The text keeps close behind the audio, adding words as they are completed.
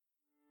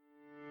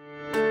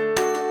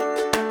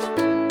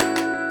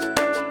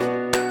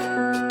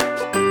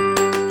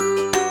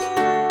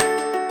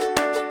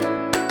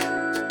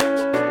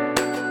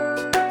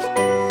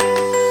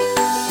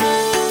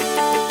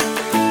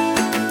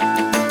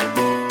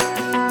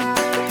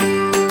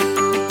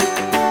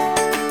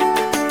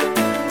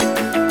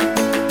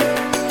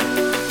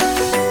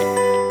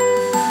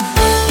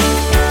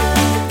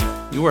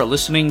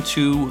listening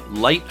to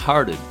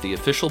Lighthearted, the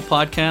official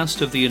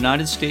podcast of the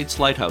United States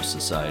Lighthouse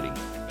Society.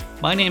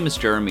 My name is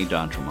Jeremy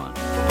D'Entremont.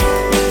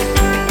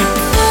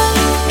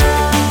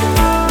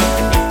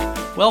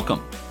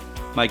 Welcome.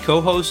 My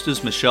co-host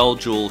is Michelle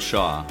Jewel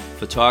Shaw,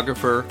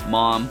 photographer,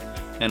 mom,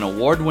 and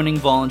award-winning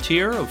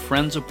volunteer of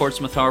Friends of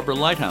Portsmouth Harbor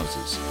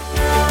Lighthouses.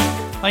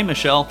 Hi,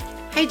 Michelle.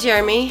 Hi,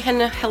 Jeremy,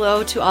 and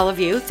hello to all of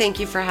you. Thank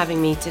you for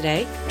having me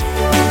today.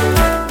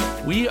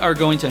 We are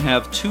going to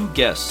have two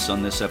guests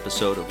on this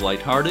episode of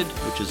Lighthearted,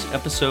 which is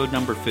episode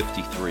number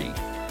 53.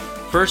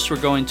 First, we're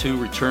going to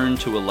return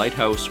to a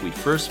lighthouse we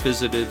first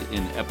visited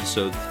in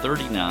episode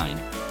 39,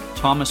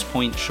 Thomas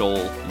Point Shoal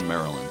in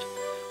Maryland.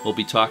 We'll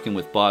be talking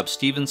with Bob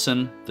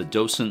Stevenson, the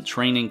docent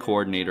training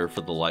coordinator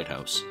for the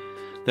lighthouse.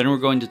 Then we're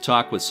going to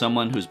talk with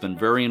someone who's been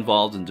very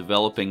involved in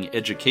developing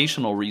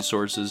educational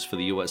resources for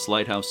the U.S.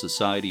 Lighthouse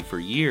Society for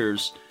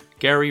years,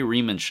 Gary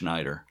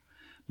Riemenschneider.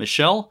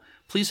 Michelle,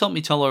 please help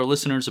me tell our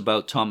listeners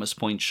about Thomas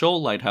Point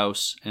Shoal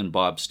Lighthouse and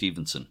Bob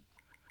Stevenson.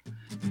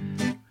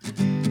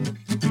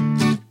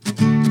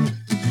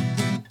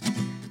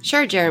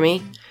 Sure,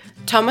 Jeremy.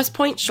 Thomas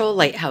Point Shoal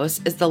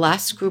Lighthouse is the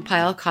last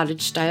screw-pile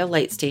cottage-style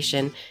light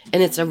station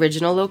in its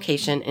original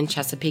location in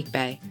Chesapeake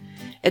Bay.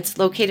 It's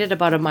located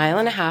about 1.5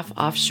 miles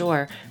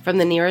offshore from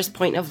the nearest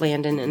point of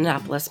land in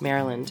Annapolis,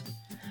 Maryland.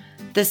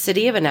 The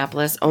city of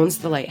Annapolis owns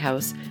the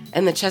lighthouse,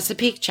 and the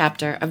Chesapeake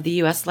chapter of the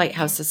U.S.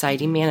 Lighthouse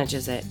Society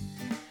manages it.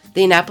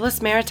 The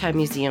Annapolis Maritime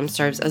Museum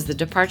serves as the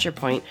departure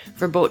point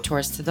for boat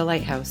tours to the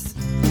lighthouse.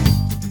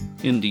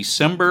 In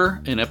December,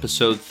 in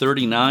episode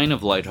 39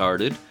 of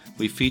Lighthearted,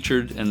 we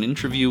featured an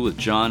interview with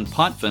John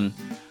Potvin,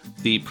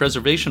 the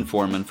preservation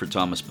foreman for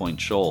Thomas Point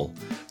Shoal.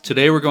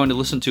 Today we're going to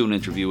listen to an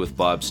interview with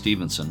Bob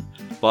Stevenson.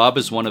 Bob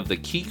is one of the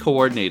key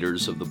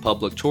coordinators of the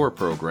public tour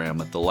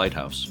program at the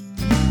lighthouse.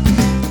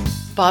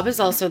 Bob is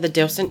also the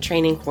docent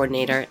training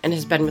coordinator and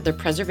has been with the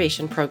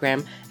preservation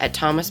program at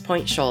Thomas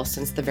Point Shoal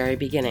since the very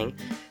beginning,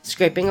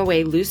 scraping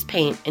away loose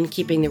paint and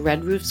keeping the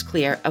red roofs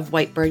clear of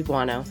whitebird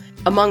guano,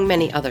 among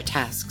many other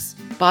tasks.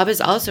 Bob is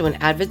also an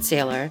avid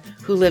sailor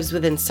who lives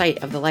within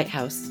sight of the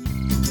lighthouse.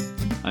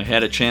 I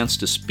had a chance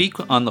to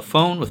speak on the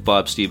phone with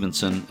Bob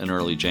Stevenson in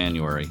early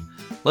January.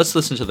 Let's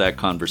listen to that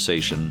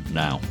conversation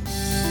now.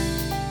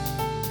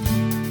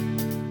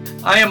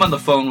 I am on the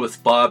phone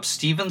with Bob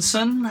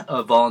Stevenson,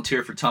 a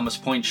volunteer for Thomas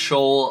Point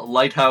Shoal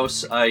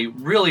Lighthouse. I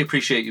really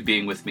appreciate you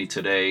being with me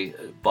today,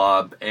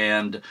 Bob.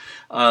 And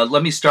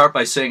let me start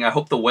by saying I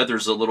hope the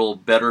weather's a little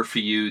better for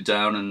you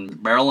down in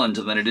Maryland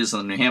than it is on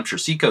the New Hampshire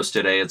seacoast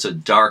today. It's a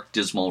dark,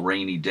 dismal,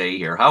 rainy day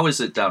here. How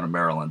is it down in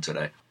Maryland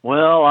today?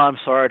 Well, I'm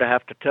sorry to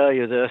have to tell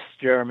you this,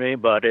 Jeremy,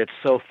 but it's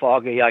so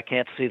foggy I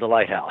can't see the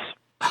lighthouse.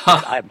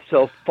 I'm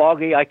so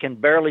foggy I can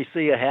barely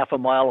see a half a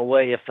mile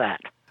away, if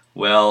that.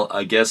 Well,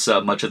 I guess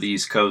much of the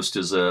East Coast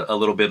is a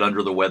little bit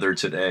under the weather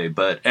today.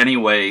 But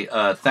anyway,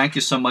 thank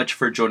you so much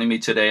for joining me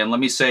today. And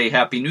let me say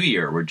Happy New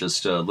Year. We're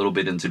just a little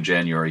bit into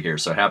January here.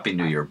 So Happy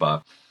New Year,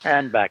 Bob.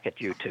 And back at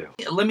you, too.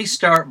 Let me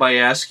start by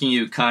asking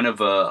you kind of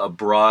a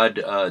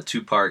broad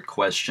two-part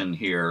question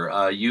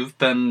here. You've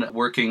been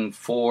working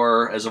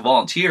as a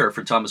volunteer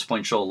for Thomas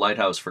Point Shoal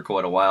Lighthouse for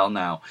quite a while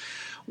now.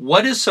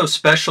 What is so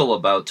special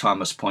about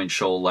Thomas Point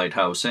Shoal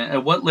Lighthouse,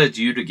 and what led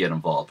you to get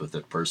involved with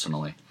it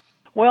personally?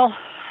 Well,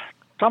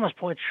 Thomas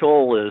Point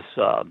Shoal is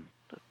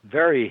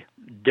very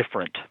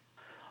different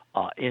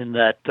in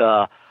that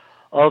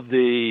of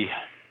the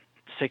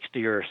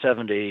 60 or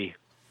 70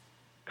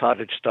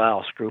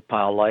 cottage-style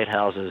screw-pile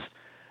lighthouses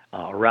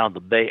around the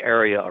Bay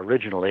Area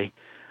originally,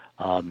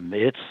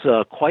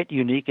 it's quite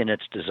unique in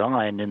its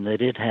design in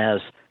that it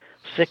has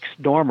 6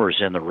 dormers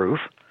in the roof.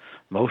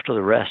 Most of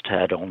the rest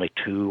had only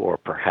 2 or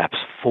perhaps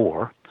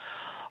 4.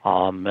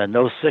 And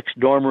those 6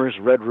 dormers,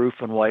 red roof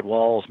and white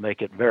walls,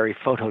 make it very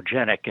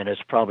photogenic, and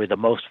it's probably the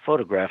most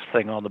photographed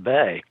thing on the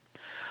bay.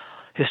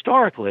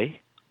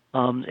 Historically,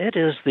 it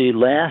is the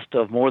last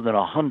of more than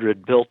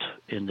 100 built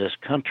in this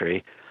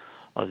country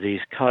of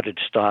these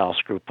cottage-style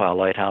screw-pile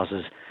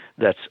lighthouses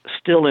that's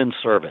still in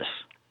service.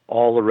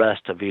 All the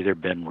rest have either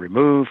been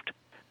removed,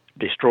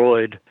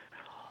 destroyed,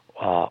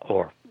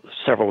 or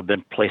several have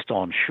been placed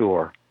on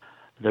shore.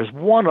 There's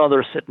one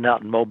other sitting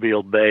out in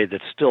Mobile Bay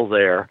that's still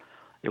there.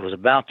 It was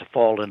about to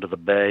fall into the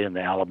bay, and the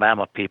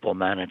Alabama people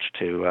managed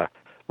to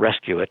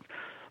rescue it,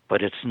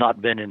 but it's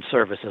not been in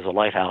service as a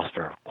lighthouse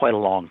for quite a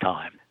long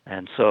time.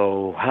 And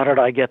so how did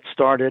I get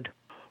started?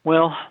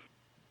 Well,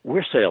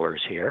 we're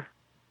sailors here,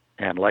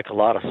 and like a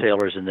lot of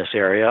sailors in this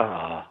area,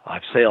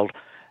 I've sailed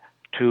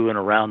to and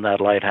around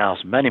that lighthouse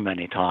many,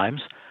 many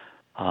times.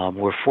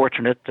 We're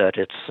fortunate that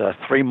it's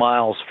 3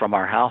 miles from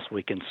our house.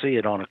 We can see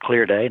it on a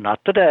clear day. Not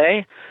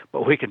today,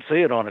 but we can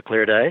see it on a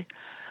clear day.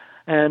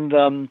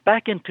 And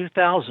back in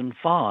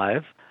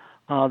 2005,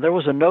 there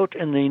was a note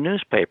in the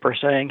newspaper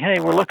saying, hey,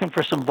 we're looking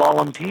for some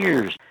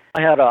volunteers.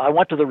 I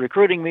went to the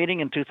recruiting meeting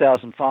in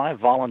 2005,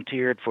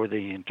 volunteered for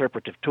the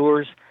interpretive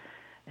tours,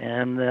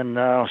 and then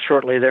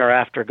shortly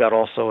thereafter got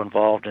also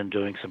involved in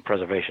doing some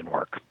preservation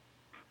work.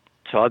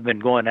 So I've been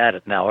going at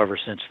it now ever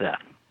since then.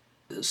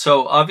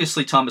 So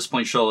obviously Thomas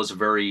Point Shoal is a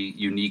very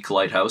unique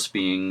lighthouse,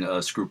 being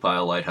a screw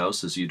pile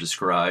lighthouse, as you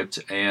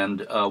described.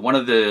 And one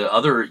of the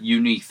other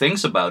unique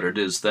things about it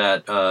is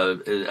that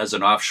as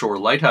an offshore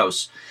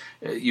lighthouse,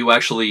 you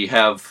actually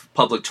have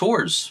public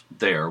tours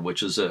there,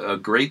 which is a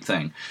great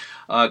thing.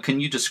 Can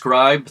you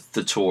describe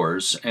the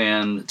tours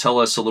and tell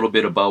us a little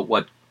bit about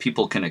what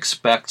people can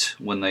expect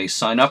when they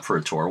sign up for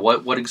a tour?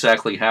 What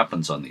exactly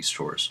happens on these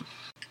tours?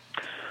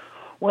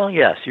 Well,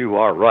 yes, you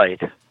are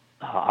right.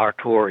 Our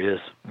tour is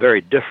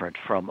very different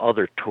from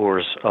other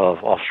tours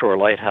of offshore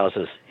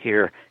lighthouses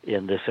here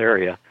in this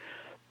area.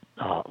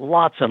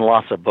 Lots and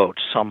lots of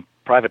boats, some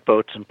private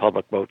boats and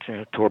public boats,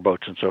 tour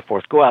boats and so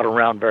forth, go out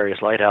around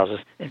various lighthouses,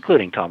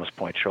 including Thomas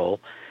Point Shoal,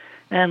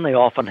 and they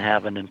often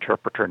have an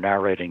interpreter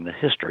narrating the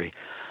history.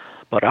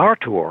 But our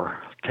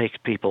tour takes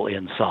people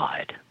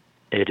inside.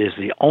 It is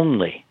the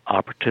only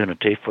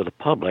opportunity for the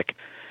public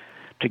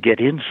to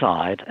get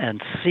inside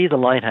and see the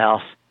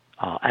lighthouse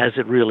as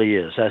it really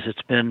is, as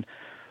it's been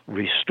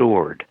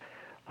restored,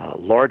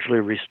 largely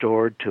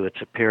restored to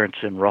its appearance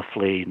in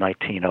roughly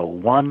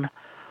 1901,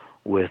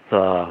 with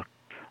a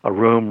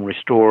room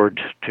restored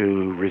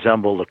to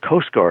resemble the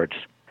Coast Guard's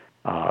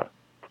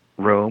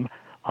room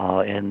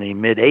in the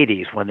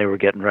mid-'80s when they were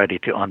getting ready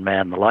to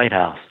unman the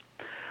lighthouse.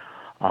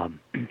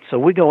 So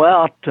we go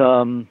out,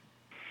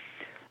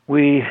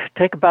 we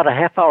take about a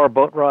half-hour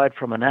boat ride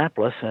from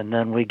Annapolis, and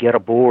then we get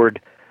aboard.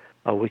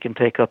 We can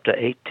take up to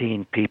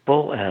 18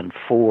 people and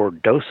 4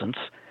 docents.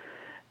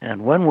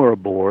 And when we're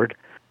aboard,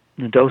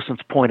 the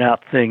docents point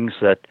out things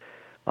that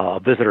a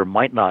visitor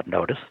might not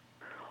notice.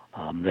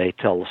 They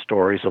tell the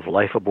stories of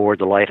life aboard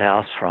the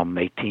lighthouse from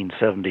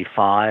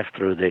 1875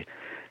 through the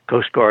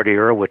Coast Guard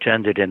era, which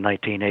ended in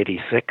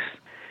 1986.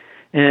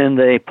 And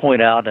they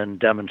point out and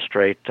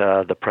demonstrate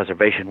the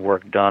preservation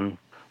work done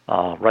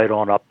right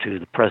on up to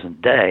the present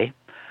day.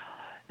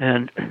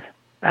 And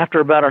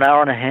after about an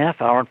hour and a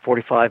half, hour and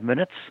 45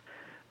 minutes,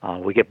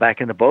 we get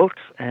back in the boat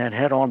and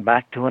head on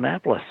back to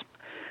Annapolis.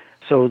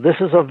 So this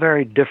is a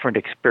very different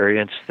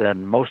experience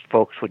than most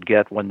folks would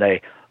get when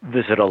they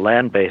visit a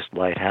land-based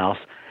lighthouse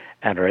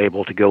and are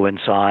able to go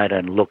inside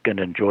and look and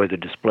enjoy the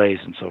displays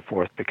and so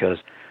forth, because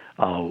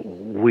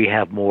we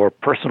have more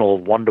personal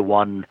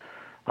one-to-one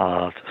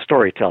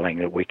storytelling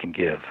that we can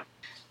give.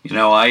 You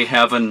know, I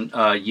haven't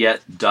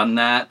yet done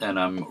that, and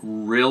I'm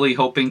really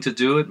hoping to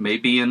do it.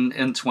 Maybe in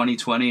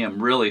 2020,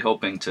 I'm really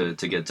hoping to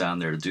get down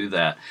there to do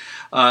that.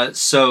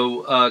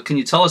 So can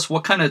you tell us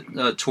what kind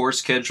of tour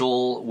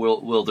schedule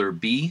will there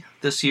be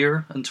this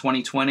year in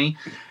 2020?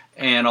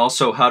 And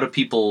also, how do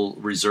people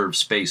reserve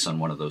space on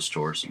one of those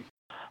tours?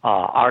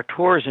 Our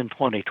tours in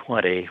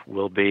 2020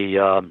 will be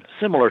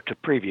similar to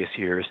previous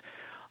years.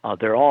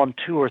 They're on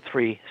 2 or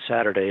 3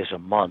 Saturdays a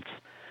month,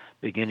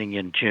 beginning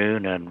in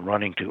June and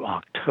running to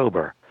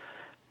October.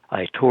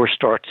 A tour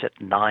starts at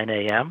 9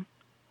 a.m.,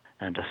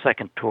 and a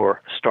second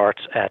tour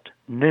starts at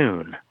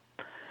noon.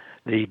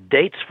 The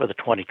dates for the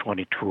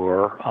 2020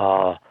 tour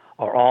are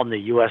on the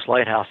U.S.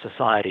 Lighthouse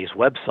Society's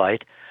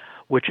website,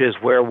 which is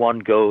where one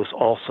goes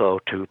also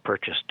to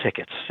purchase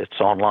tickets. It's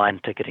online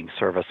ticketing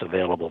service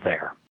available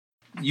there.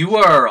 You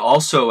are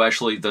also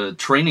actually the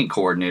training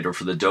coordinator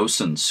for the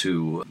docents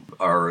who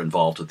are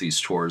involved with these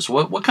tours.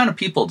 What kind of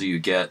people do you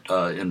get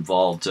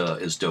involved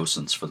as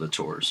docents for the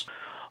tours?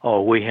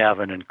 Oh, we have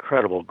an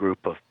incredible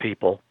group of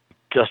people.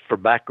 Just for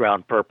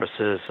background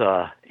purposes,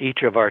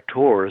 each of our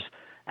tours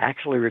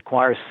actually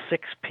requires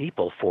 6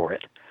 people for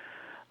it.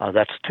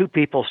 That's 2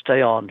 people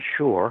stay on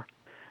shore,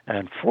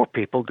 and 4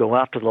 people go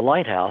out to the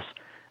lighthouse,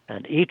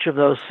 and each of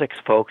those 6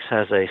 folks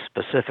has a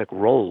specific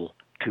role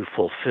to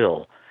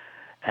fulfill.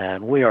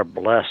 And we are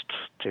blessed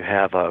to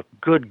have a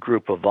good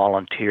group of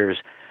volunteers,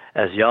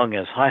 as young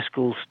as high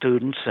school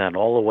students and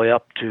all the way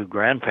up to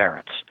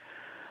grandparents.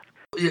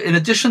 In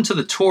addition to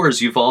the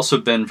tours, you've also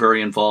been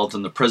very involved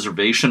in the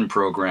preservation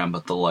program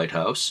at the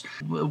lighthouse.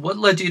 What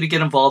led you to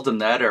get involved in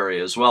that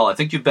area as well? I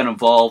think you've been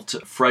involved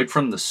right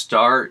from the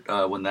start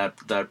when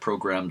that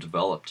program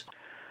developed.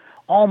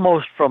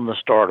 Almost from the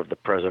start of the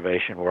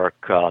preservation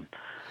work.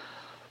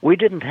 We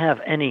didn't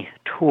have any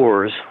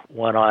tours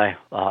when I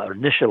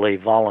initially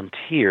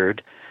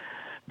volunteered,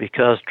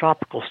 because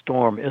Tropical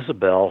Storm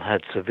Isabel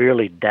had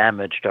severely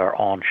damaged our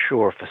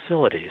onshore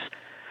facilities.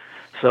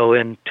 So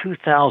in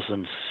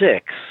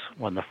 2006,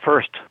 when the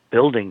first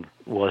building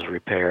was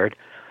repaired,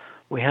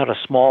 we had a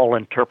small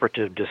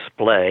interpretive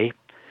display,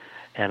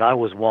 and I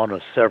was one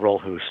of several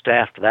who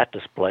staffed that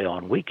display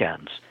on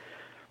weekends.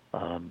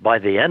 By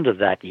the end of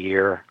that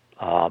year,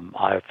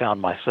 I found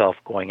myself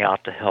going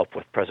out to help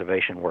with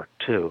preservation work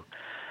too.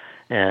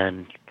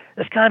 And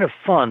it's kind of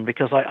fun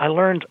because I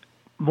learned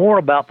more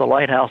about the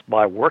lighthouse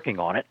by working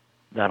on it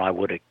than I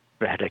would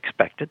have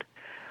expected.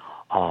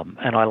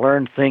 And I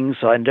learned things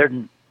I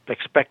didn't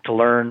expect to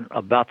learn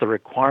about the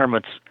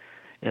requirements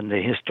in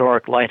the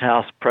Historic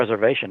Lighthouse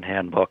Preservation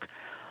Handbook.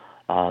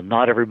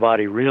 Not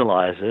everybody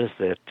realizes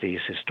that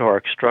these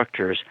historic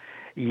structures,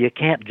 you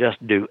can't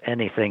just do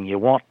anything you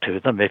want to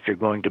them if you're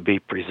going to be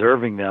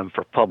preserving them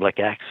for public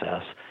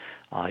access.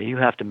 You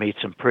have to meet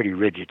some pretty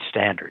rigid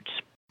standards.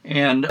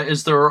 And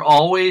is there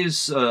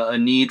always a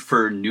need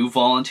for new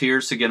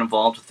volunteers to get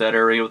involved with that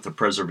area, with the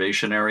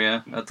preservation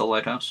area at the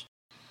lighthouse?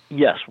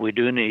 Yes, we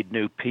do need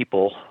new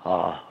people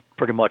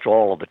pretty much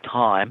all of the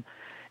time.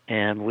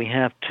 And we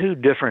have two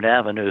different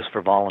avenues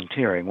for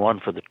volunteering, one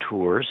for the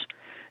tours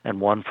and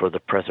one for the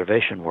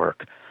preservation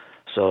work.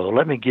 So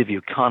let me give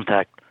you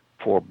contact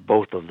for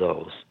both of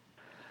those.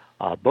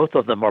 Both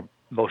of them are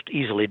most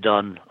easily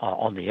done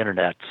on the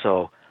internet.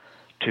 So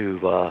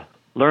to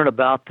learn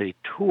about the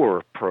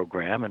tour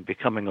program and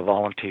becoming a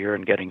volunteer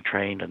and getting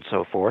trained and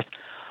so forth,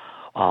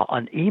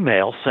 an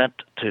email sent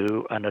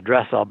to an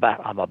address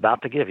I'm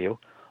about to give you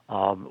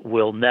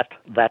will net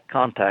that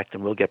contact,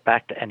 and we'll get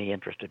back to any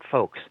interested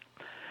folks.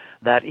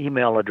 That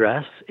email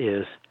address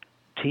is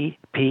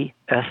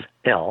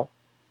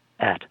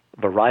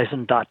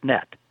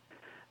tpsl@verizon.net.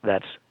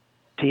 That's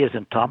T as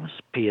in Thomas,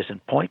 P as in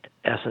Point,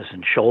 S as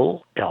in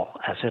Shoal, L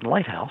as in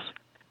Lighthouse,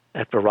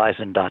 at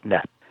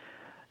verizon.net.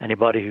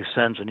 Anybody who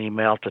sends an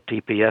email to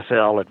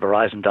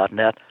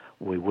tpsl@verizon.net,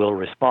 we will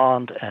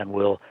respond and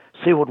we'll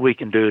see what we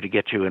can do to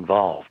get you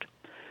involved.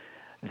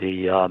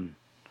 The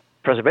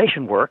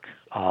preservation work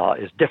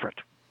is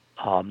different.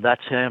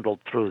 That's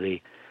handled through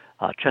the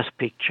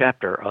Chesapeake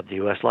chapter of the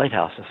U.S.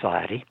 Lighthouse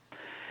Society.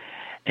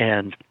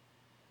 And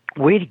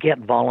we get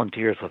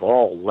volunteers with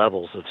all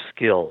levels of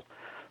skill,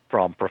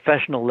 from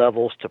professional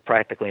levels to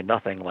practically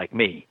nothing like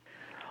me.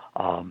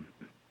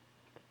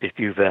 If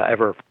you've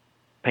ever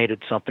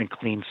painted something,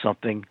 cleaned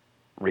something,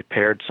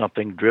 repaired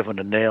something, driven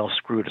a nail,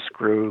 screwed a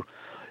screw,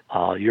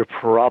 you're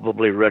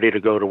probably ready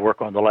to go to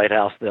work on the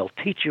lighthouse. They'll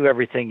teach you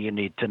everything you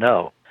need to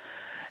know.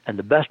 And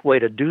the best way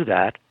to do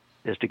that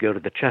is to go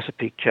to the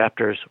Chesapeake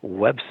chapter's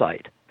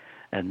website.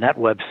 And that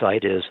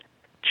website is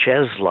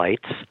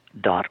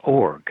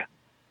cheslights.org.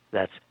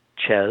 That's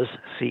Ches,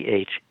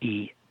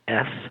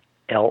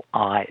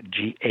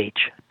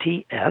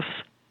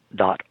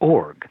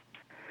 CHESLIGHTS.org.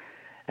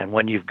 And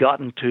when you've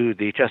gotten to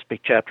the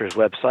Chesapeake chapter's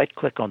website,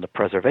 click on the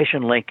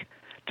preservation link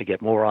to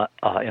get more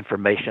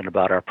information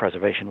about our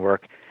preservation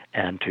work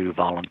and to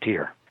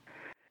volunteer.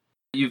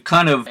 You've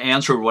kind of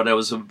answered what I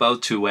was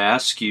about to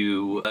ask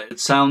you. It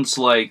sounds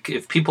like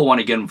if people want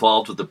to get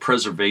involved with the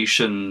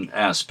preservation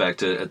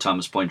aspect at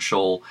Thomas Point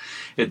Shoal,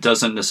 it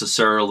doesn't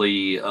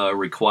necessarily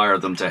require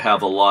them to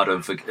have a lot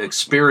of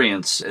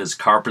experience as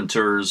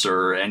carpenters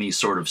or any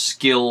sort of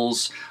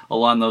skills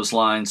along those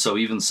lines. So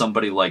even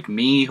somebody like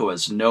me who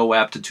has no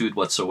aptitude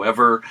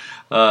whatsoever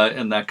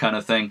in that kind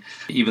of thing,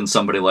 even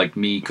somebody like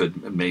me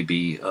could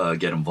maybe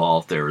get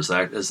involved there. Is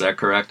that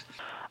correct?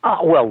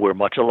 Well, we're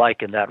much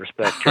alike in that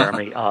respect,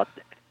 Jeremy.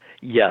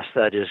 Yes,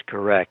 that is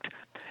correct.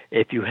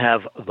 If you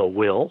have the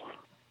will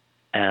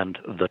and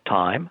the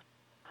time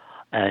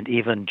and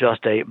even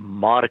just a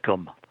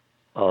modicum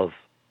of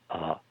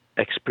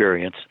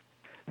experience,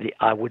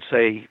 I would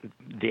say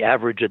the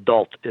average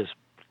adult is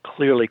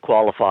clearly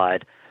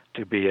qualified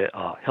to be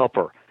a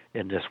helper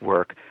in this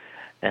work.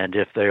 And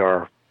if they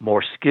are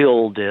more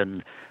skilled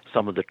in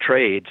some of the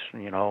trades,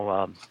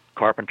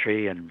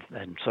 carpentry and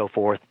so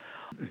forth,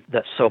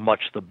 that's so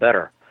much the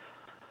better.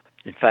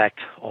 In fact,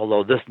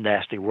 although this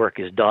nasty work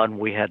is done,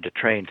 we had to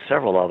train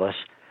several of us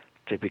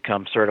to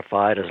become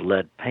certified as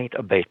lead paint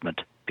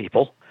abatement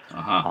people.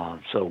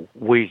 So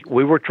we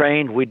were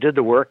trained, we did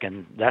the work,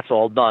 and that's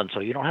all done. So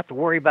you don't have to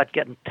worry about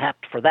getting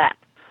tapped for that.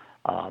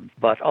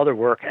 But other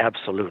work,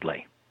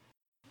 absolutely.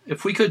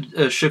 If we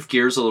could shift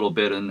gears a little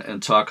bit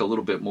and talk a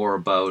little bit more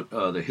about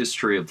the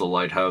history of the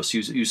lighthouse.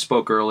 You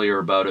spoke earlier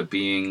about it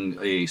being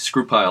a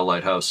screw pile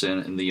lighthouse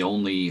and the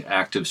only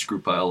active screw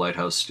pile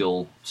lighthouse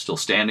still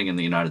standing in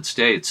the United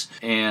States.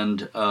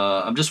 And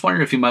I'm just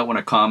wondering if you might want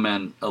to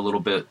comment a little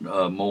bit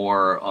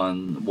more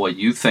on what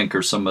you think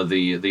are some of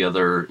the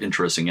other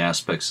interesting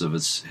aspects of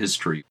its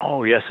history.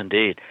 Oh, yes,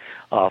 indeed.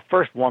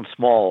 First, one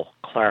small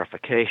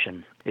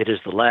clarification. It is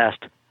the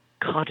last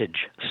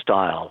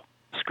cottage-style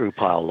screw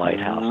pile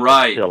lighthouse.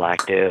 Right. Still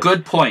active.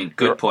 Good point.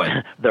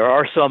 There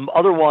are some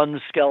other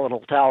ones,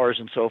 skeletal towers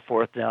and so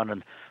forth, down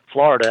in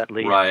Florida at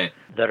least, right,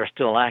 that are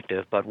still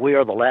active, but we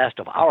are the last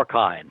of our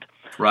kind.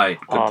 Right.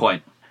 Good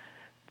point.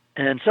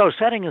 And so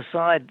setting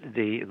aside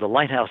the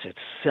lighthouse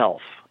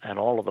itself and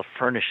all of the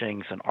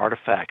furnishings and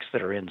artifacts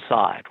that are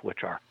inside,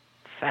 which are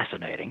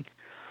fascinating,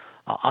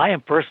 I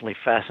am personally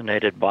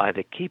fascinated by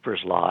the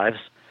keepers' lives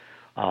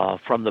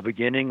from the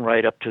beginning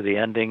right up to the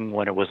ending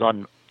when it was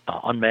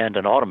unmanned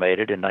and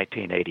automated in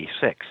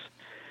 1986.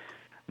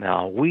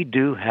 Now, we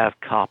do have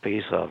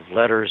copies of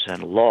letters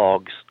and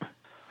logs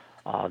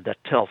that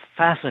tell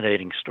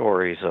fascinating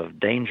stories of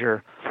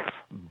danger,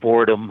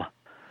 boredom,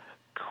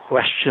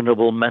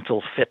 questionable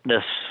mental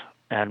fitness,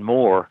 and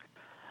more.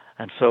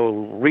 And so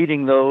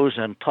reading those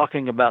and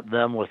talking about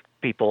them with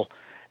people,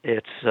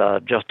 it's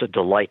just a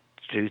delight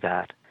to do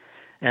that.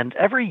 And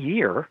every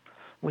year,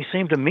 we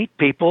seem to meet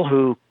people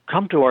who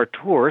come to our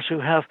tours who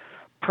have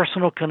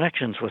personal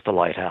connections with the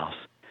lighthouse.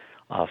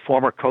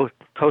 Former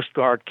Coast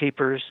Guard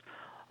keepers.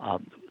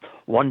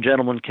 One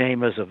gentleman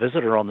came as a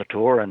visitor on the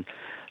tour and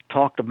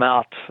talked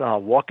about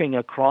walking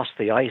across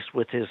the ice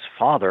with his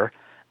father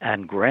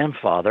and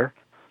grandfather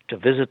to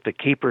visit the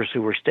keepers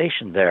who were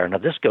stationed there. Now,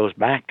 this goes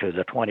back to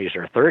the 20s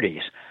or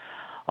 30s.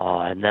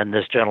 And then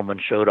this gentleman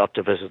showed up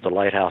to visit the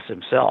lighthouse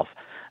himself.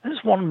 This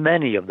is one of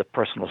many of the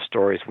personal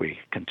stories we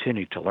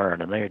continue to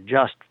learn, and they're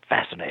just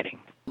fascinating.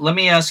 Let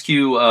me ask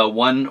you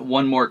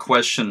one more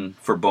question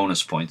for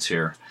bonus points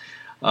here.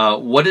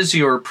 What is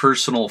your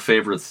personal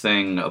favorite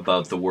thing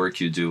about the work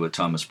you do at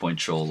Thomas Point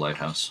Shoal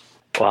Lighthouse?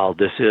 Well,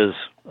 this is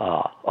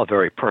a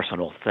very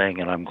personal thing,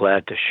 and I'm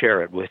glad to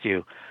share it with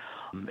you.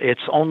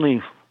 It's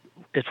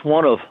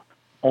one of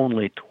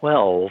only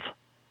 12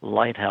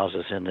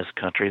 lighthouses in this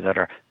country that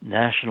are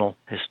National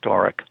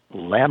Historic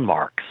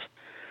Landmarks.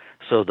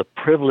 So the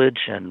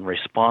privilege and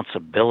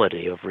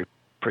responsibility of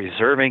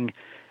preserving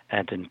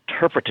and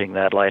interpreting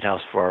that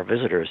lighthouse for our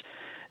visitors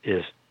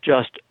is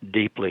just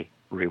deeply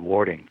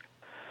rewarding.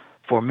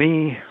 For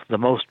me, the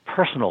most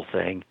personal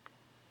thing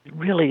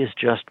really is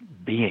just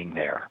being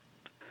there.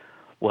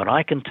 When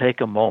I can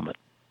take a moment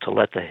to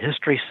let the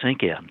history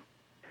sink in,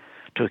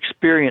 to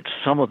experience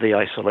some of the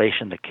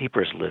isolation the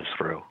keepers live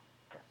through,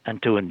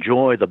 and to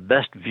enjoy the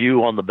best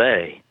view on the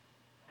bay,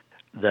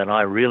 then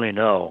I really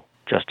know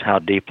just how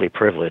deeply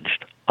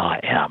privileged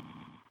I am.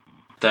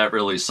 That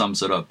really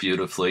sums it up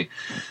beautifully.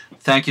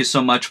 Thank you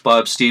so much,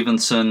 Bob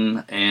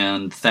Stevenson,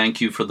 and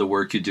thank you for the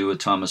work you do at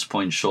Thomas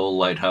Point Shoal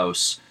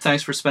Lighthouse.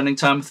 Thanks for spending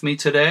time with me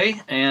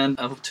today, and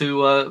I hope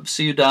to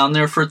see you down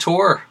there for a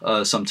tour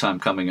sometime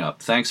coming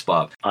up. Thanks,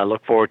 Bob. I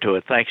look forward to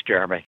it. Thanks,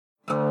 Jeremy.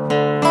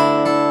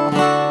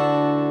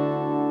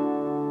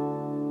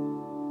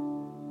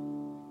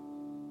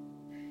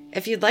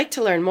 If you'd like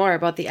to learn more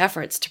about the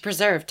efforts to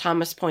preserve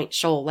Thomas Point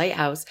Shoal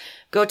Lighthouse,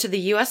 go to the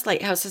U.S.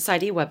 Lighthouse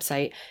Society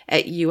website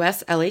at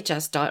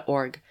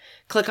uslhs.org.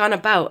 Click on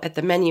About at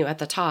the menu at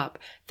the top,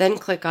 then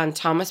click on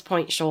Thomas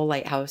Point Shoal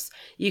Lighthouse.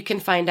 You can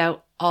find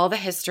out all the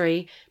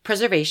history,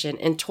 preservation,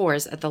 and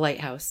tours at the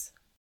lighthouse.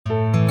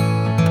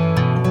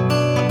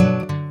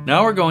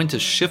 Now we're going to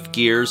shift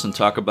gears and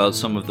talk about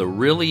some of the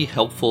really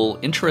helpful,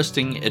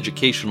 interesting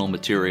educational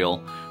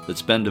material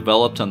that's been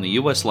developed on the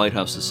U.S.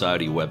 Lighthouse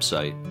Society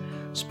website.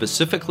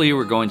 Specifically,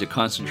 we're going to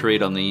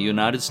concentrate on the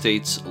United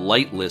States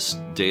Light List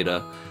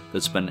data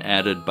that's been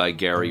added by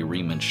Gary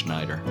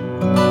Riemenschneider.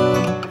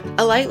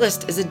 A light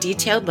list is a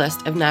detailed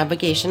list of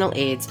navigational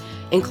aids,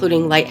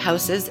 including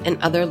lighthouses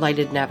and other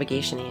lighted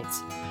navigation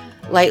aids.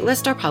 Light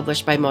lists are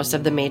published by most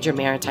of the major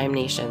maritime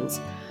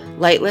nations.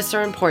 Light lists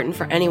are important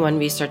for anyone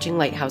researching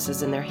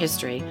lighthouses and their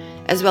history,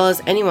 as well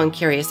as anyone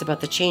curious about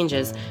the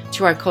changes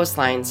to our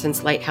coastline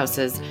since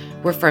lighthouses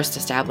were first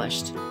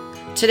established.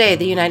 Today,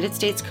 the United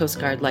States Coast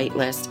Guard Light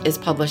List is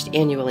published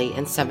annually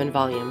in 7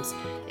 volumes.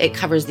 It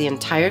covers the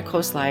entire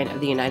coastline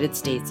of the United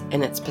States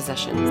and its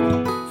possessions.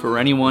 For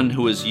anyone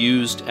who has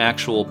used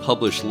actual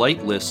published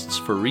light lists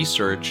for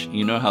research,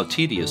 you know how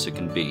tedious it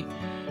can be.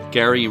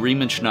 Gary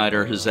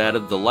Riemenschneider has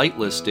added the light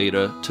list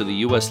data to the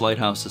U.S.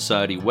 Lighthouse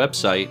Society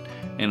website,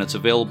 and it's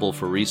available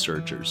for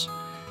researchers.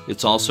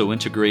 It's also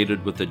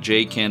integrated with the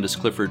J. Candace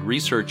Clifford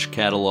Research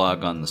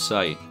Catalog on the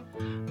site.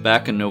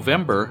 Back in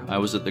November, I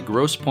was at the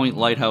Grosse Pointe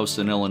Lighthouse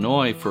in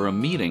Illinois for a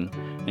meeting,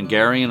 and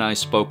Gary and I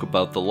spoke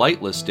about the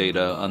light list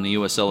data on the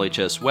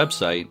USLHS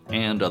website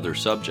and other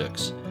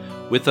subjects.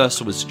 With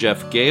us was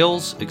Jeff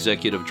Gales,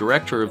 Executive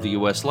Director of the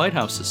U.S.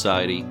 Lighthouse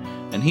Society,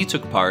 and he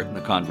took part in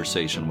the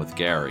conversation with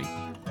Gary.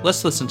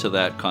 Let's listen to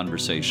that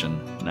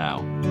conversation now.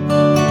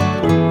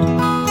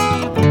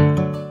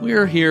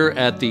 We're here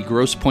at the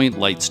Grosse Pointe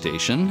Light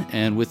Station,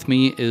 and with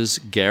me is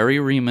Gary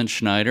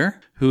Riemenschneider,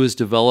 who has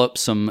developed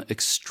some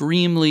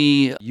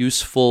extremely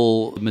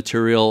useful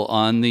material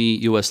on the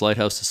U.S.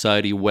 Lighthouse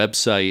Society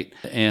website,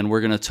 and we're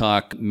going to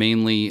talk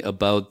mainly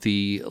about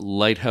the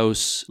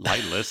lighthouse...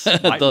 Light list.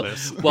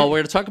 Well, we're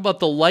going to talk about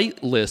the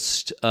light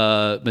list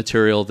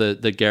material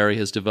that Gary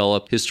has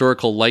developed,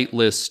 historical light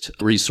list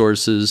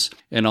resources,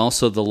 and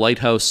also the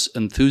lighthouse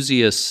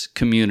enthusiast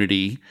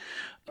community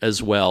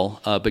as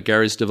well, but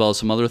Gary's developed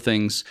some other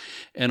things.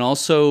 And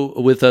also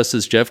with us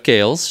is Jeff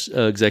Gales,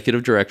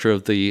 Executive Director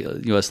of the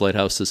U.S.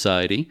 Lighthouse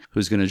Society,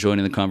 who's going to join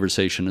in the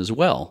conversation as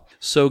well.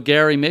 So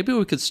Gary, maybe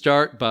we could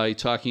start by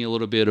talking a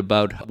little bit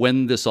about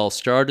when this all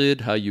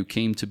started, how you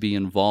came to be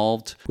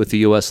involved with the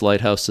U.S.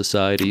 Lighthouse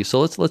Society.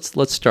 So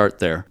let's start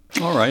there.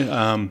 All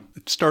right.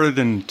 It started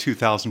in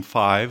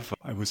 2005.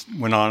 I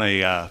went on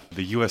the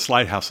U.S.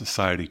 Lighthouse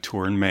Society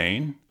tour in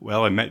Maine.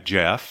 Well, I met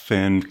Jeff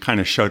and kind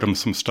of showed him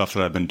some stuff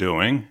that I've been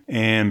doing.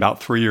 And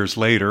about 3 years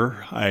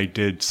later, I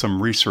did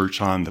some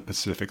research on the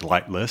Pacific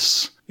Light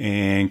Lists.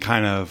 And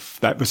kind of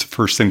that was the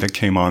first thing that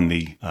came on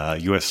the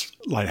U.S.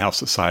 Lighthouse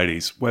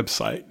Society's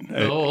website.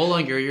 Oh, hold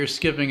on, Gary. You're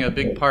skipping a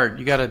big part.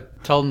 You got to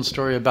tell them the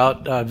story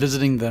about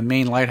visiting the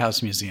Maine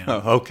Lighthouse Museum.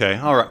 Oh, okay.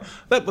 All right.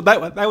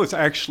 That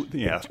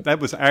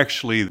was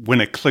actually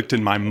when it clicked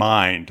in my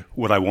mind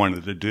what I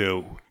wanted to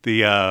do.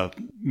 The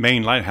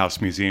Maine Lighthouse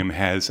Museum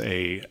has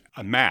a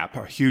map,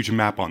 a huge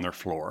map on their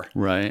floor.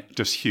 Right.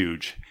 Just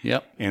huge.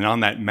 Yep. And on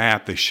that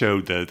map, they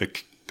showed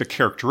the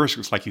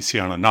characteristics like you see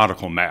on a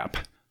nautical map.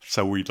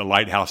 So we're the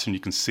lighthouse, and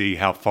you can see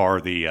how far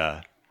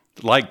the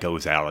light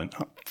goes out, and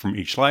from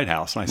each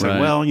lighthouse. And I said,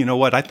 Right. well, you know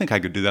what? I think I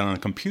could do that on a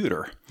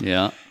computer.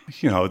 Yeah.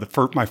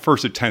 My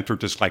first attempt were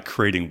just like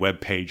creating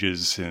web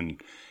pages,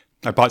 and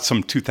I bought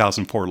some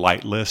 2004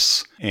 light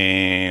lists,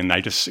 and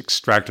I just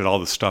extracted all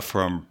the stuff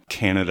from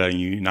Canada and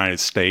United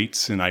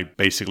States, and I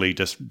basically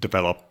just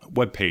developed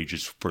web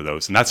pages for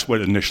those, and that's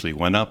what initially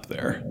went up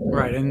there.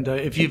 Right, and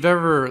if you've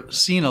ever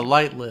seen a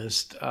light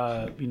list,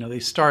 they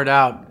start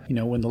out,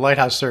 when the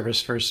Lighthouse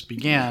Service first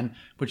began,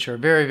 which are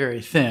very,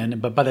 very thin.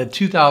 But by the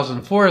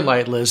 2004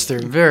 light list, they're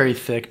very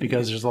thick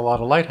because there's a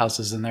lot of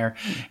lighthouses in there.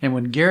 And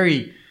when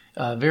Gary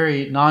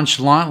very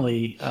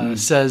nonchalantly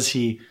says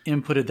he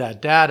inputted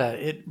that data,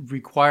 it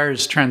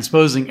requires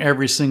transposing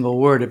every single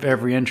word of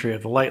every entry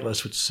of the light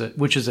list,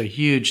 which is a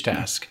huge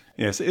task.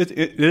 Yes, it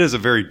is a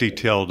very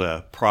detailed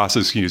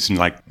process using,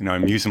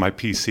 I'm using my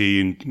PC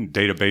and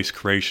database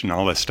creation,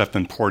 all that stuff,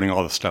 and porting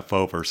all the stuff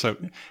over. So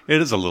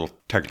it is a little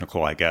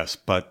technical, I guess.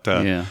 But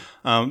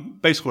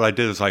basically what I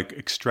did is I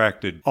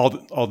extracted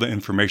all the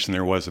information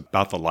there was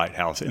about the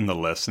lighthouse in the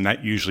list. And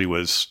that usually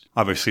was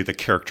obviously the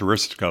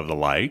characteristic of the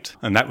light.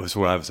 And that was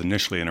what I was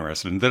initially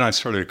interested in. Then I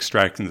started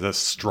extracting the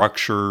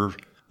structure,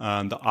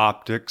 the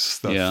optics,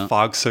 the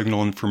fog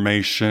signal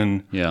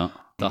information. Yeah.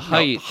 The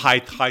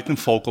height and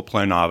focal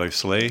plane,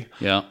 obviously.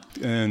 Yeah.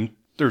 And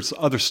there's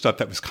other stuff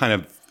that was kind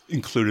of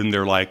included in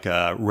there, like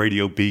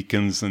radio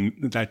beacons and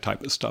that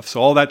type of stuff. So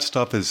all that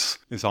stuff is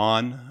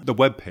on the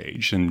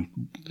webpage in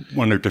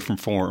one of their different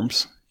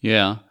forms.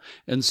 Yeah.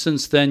 And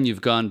since then, you've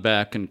gone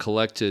back and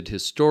collected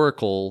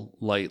historical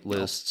light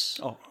lists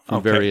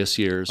from various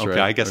years, right? Okay,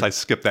 I guess I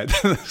skipped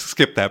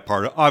that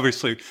part.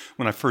 Obviously,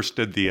 when I first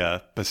did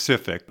the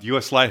Pacific, the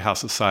U.S. Lighthouse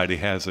Society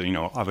has,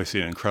 obviously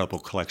an incredible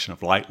collection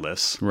of light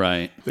lists.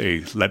 Right.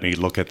 They let me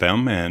look at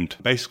them, and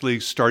basically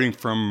starting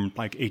from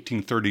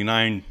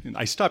 1839,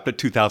 I stopped at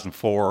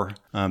 2004,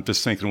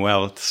 just thinking,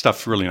 well,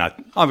 stuff's really not,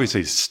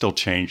 obviously it's still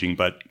changing,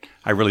 but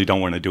I really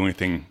don't want to do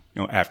anything,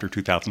 after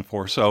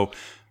 2004. So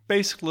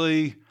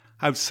basically,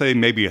 I would say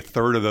maybe a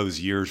third of those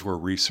years were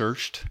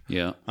researched.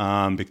 Yeah.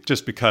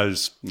 Just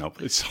because,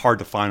 it's hard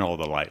to find all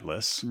the light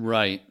lists.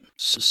 Right.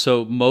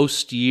 So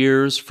most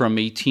years from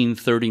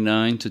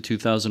 1839 to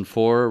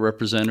 2004 are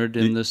represented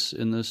in this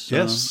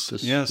Yes.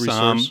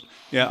 resource?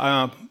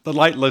 The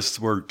light lists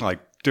were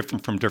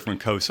different from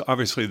different coasts.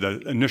 Obviously, the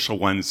initial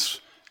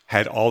ones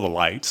had all the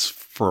lights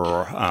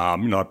for,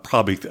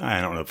 probably,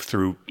 I don't know,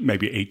 through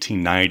maybe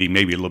 1890,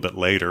 maybe a little bit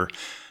later.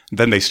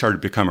 Then they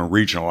started becoming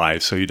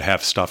regionalized. So you'd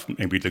have stuff,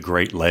 maybe the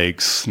Great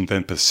Lakes and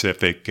then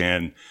Pacific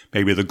and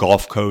maybe the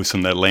Gulf Coast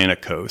and the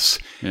Atlantic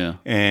Coast. Yeah.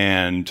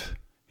 And,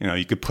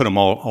 you could put them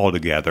all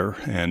together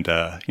and,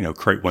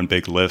 create one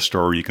big list,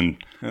 or you can,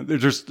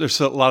 there's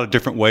a lot of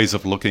different ways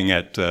of looking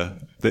at the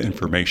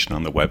information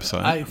on the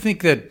website. I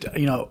think that,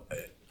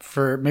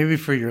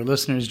 for your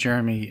listeners,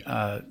 Jeremy,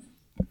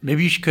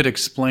 maybe you could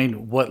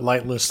explain what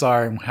light lists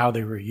are and how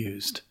they were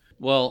used.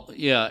 Well,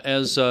 yeah,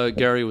 as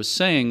Gary was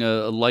saying,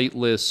 a light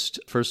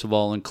list, first of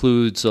all,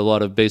 includes a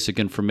lot of basic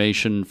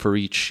information for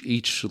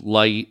each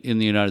light in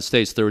the United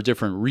States. There were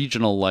different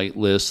regional light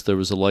lists. There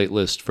was a light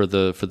list for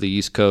the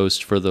East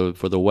Coast, for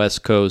the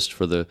West Coast,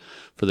 for the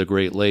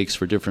Great Lakes,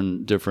 for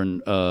different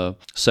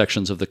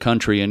sections of the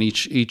country, and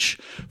each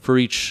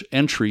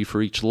entry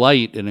for each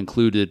light, it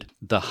included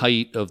the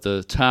height of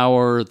the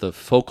tower, the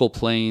focal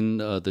plane,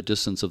 the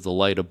distance of the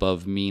light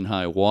above mean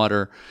high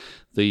water,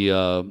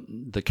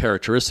 the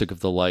characteristic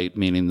of the light,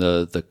 meaning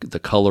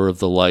the color of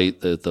the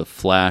light, the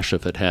flash,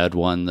 if it had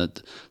one,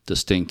 the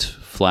distinct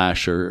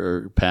flash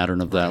or pattern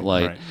of that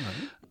light. Right.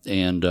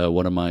 And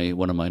what am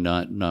I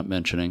not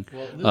mentioning?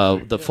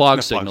 The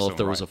fog signal. If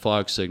there was a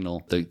fog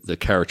signal, the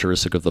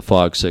characteristic of the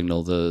fog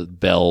signal, the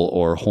bell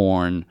or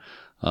horn,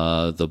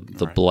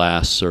 the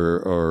blasts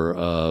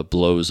or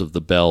blows of the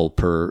bell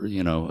per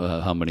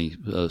how many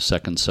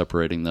seconds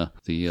separating the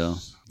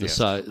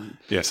size.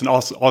 Yes, and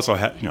also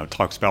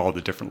talks about all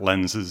the different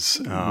lenses,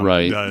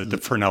 the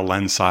Fresnel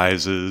lens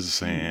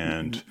sizes,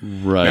 and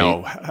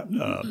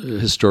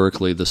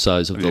historically the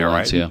size of the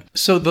lens. Right. Yeah.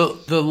 So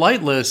the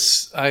light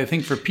lists, I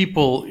think, for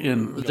people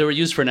they were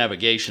used for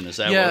navigation. Is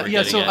that what we're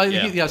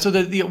getting at? So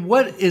the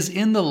what is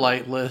in the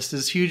light list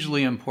is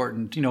hugely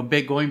important.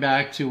 Going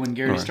back to when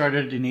Gary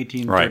started in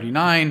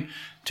 1839.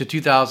 To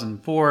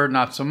 2004,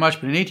 not so much,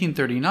 but in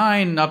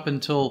 1839, up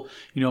until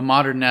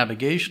modern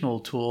navigational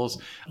tools,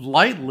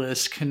 light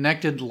lists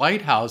connected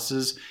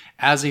lighthouses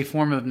as a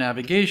form of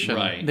navigation.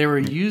 Right. They were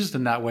used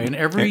in that way, and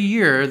every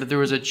year that there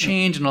was a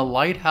change in a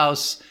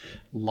lighthouse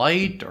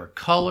light or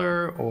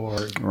color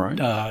or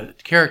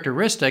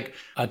characteristic,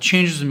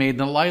 changes were made in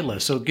the light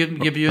list. So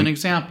give you an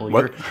example.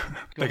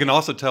 They can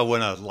also tell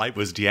when a light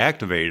was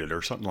deactivated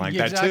or something like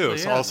that too.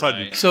 So all of a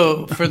sudden,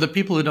 so for the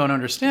people who don't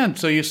understand,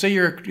 so you say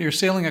you're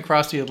sailing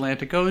across the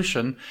Atlantic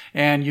Ocean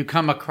and you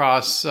come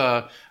across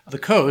the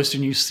coast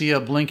and you see a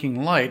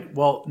blinking light.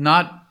 Well,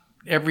 not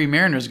every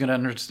mariner is going to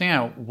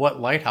understand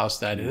what lighthouse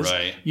that is.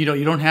 Right. You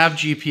don't have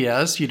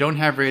GPS, you don't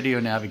have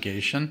radio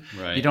navigation,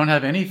 you don't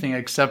have anything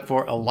except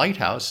for a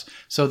lighthouse.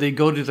 So they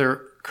go to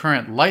their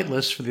current light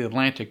list for the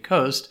Atlantic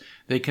coast.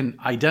 They can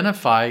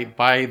identify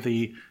by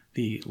the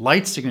the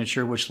light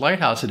signature, which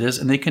lighthouse it is,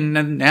 and they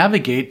can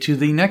navigate to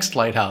the next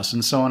lighthouse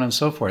and so on and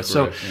so forth.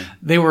 Correct, so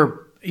they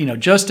were,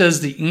 just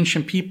as the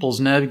ancient peoples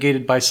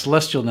navigated by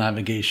celestial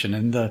navigation,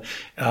 and the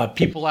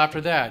people after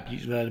that,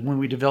 when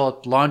we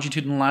developed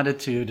longitude and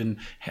latitude and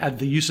had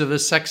the use of a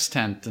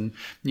sextant, and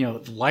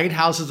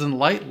lighthouses and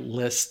light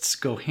lists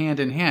go hand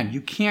in hand.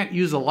 You can't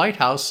use a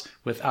lighthouse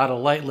without a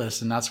light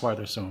list, and that's why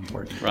they're so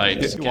important.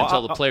 Right. You can't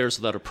tell the players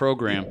without a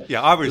program. Yeah,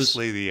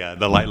 obviously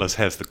the light list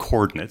has the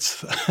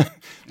coordinates.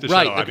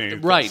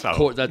 Right.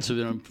 So. That's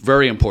a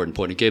very important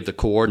point. It gave the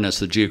coordinates,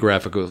 the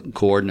geographical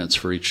coordinates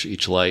for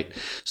each light.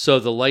 So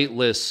the light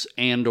lists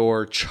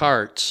and/or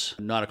charts,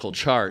 nautical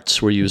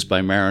charts, were used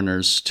by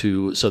mariners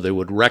so they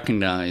would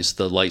recognize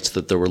the lights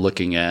that they were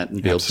looking at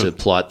and be able to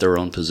plot their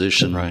own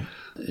position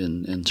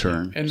in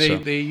turn. And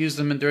they used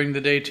them during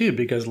the day too,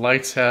 because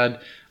lights had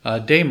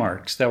day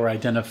marks that were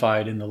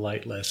identified in the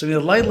light list. The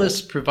light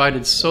list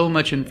provided so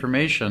much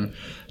information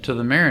to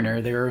the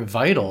mariner. They were a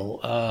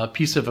vital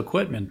piece of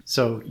equipment.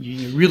 So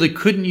you really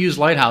couldn't use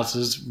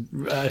lighthouses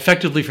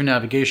effectively for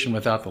navigation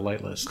without the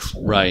light lists.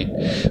 Right.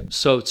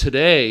 So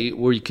today,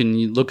 where you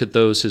can look at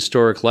those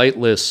historic light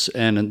lists,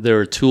 and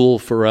they're a tool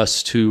for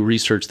us to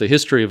research the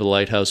history of a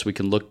lighthouse. We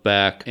can look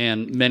back,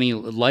 and many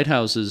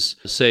lighthouses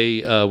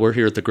say, we're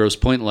here at the Grosse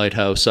Pointe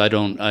Lighthouse. I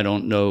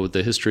don't know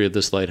the history of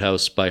this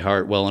lighthouse by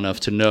heart well enough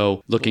to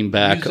know, looking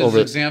back over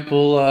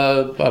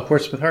example,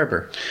 Portsmouth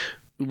Harbor.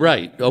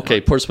 Right.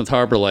 Okay. Portsmouth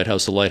Harbor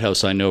Lighthouse, a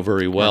lighthouse I know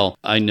very well.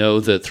 I know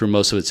that through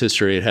most of its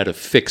history, it had a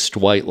fixed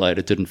white light.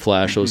 It didn't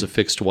flash. It was a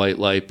fixed white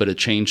light, but it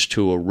changed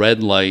to a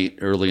red light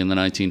early in the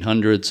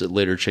 1900s. It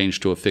later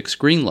changed to a fixed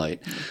green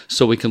light.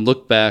 So we can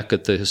look back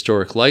at the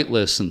historic light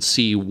lists and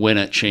see when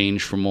it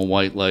changed from a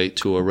white light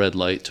to a red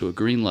light to a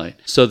green light.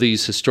 So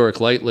these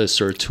historic light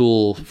lists are a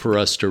tool for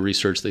us to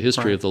research the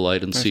history of the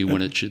light and see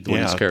when its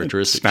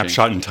characteristics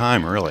snapshot in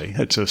time, really.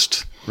 It's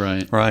just...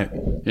 Right.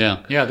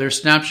 Yeah, there's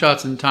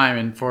snapshots in time,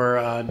 and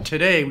for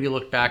today we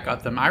look back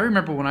at them. I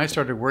remember when I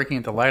started working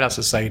at the Lighthouse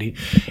Society,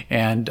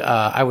 and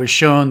I was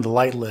shown the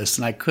light list,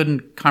 and I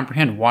couldn't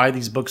comprehend why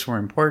these books were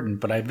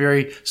important, but I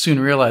very soon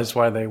realized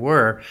why they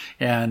were.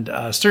 And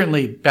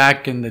certainly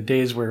back in the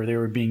days where they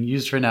were being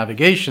used for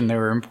navigation, they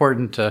were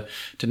important to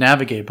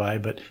navigate by,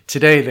 but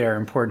today they are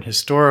important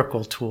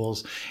historical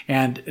tools.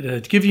 And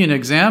to give you an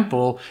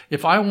example,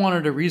 if I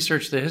wanted to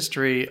research the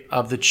history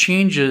of the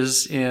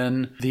changes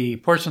in the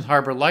Portsmouth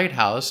Harbor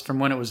Lighthouse from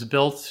when it was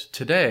built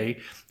today,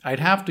 I'd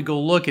have to go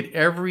look at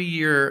every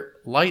year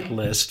light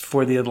list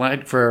for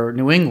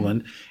New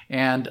England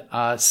and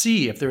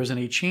see if there was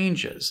any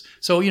changes.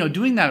 So,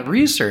 doing that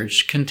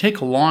research can take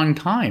a long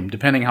time,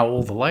 depending how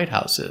old the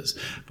lighthouse is.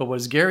 But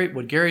what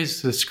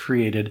Gary's has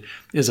created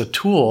is a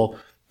tool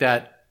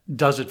that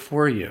does it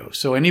for you.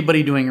 So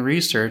anybody doing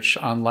research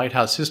on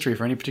lighthouse history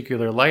for any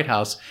particular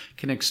lighthouse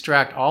can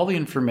extract all the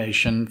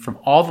information from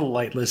all the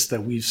light lists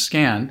that he's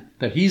scanned,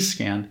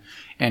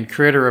 and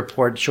create a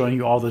report showing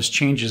you all those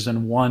changes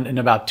in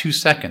about 2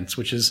 seconds,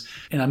 which is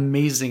an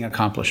amazing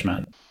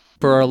accomplishment.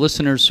 For our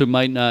listeners who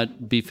might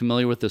not be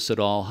familiar with this at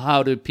all,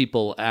 how do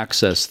people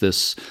access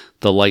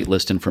the light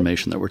list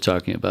information that we're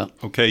talking about?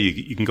 Okay,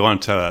 you can go on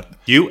to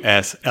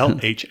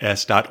uslhs.org.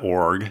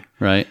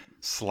 Right.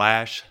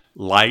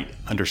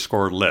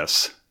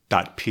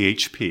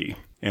 /light_lists.php,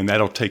 and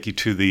that'll take you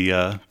to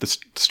the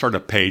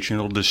startup page, and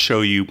it'll just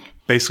show you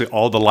basically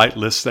all the light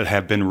lists that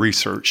have been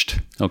researched.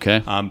 Okay.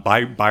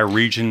 By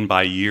region,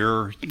 by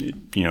year, you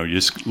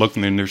just look,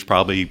 and then there's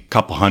probably a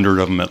couple hundred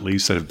of them at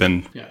least that have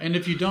been. Yeah, and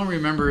if you don't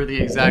remember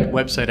the exact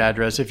website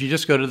address, if you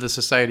just go to the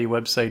Society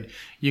website,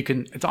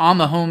 it's on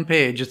the home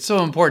page. It's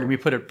so important we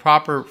put it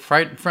proper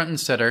front and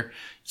center.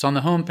 It's on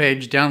the home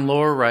page, down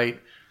lower right.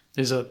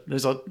 There's a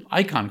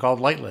icon called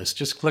Light List.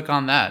 Just click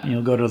on that, and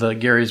you'll go to the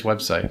Gary's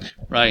website.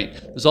 Right.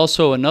 There's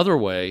also another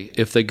way.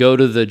 If they go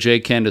to the J.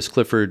 Candace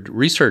Clifford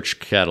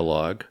Research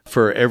Catalog,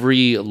 for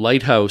every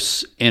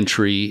lighthouse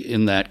entry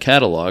in that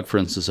catalog, for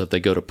instance, if they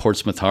go to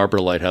Portsmouth Harbor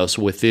Lighthouse,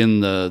 within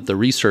the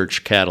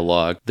research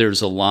catalog,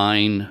 there's a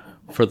line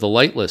for the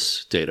light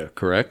list data,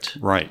 correct?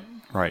 Right.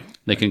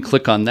 They can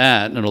click on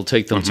that, and it'll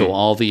take them to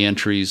all the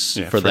entries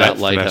for that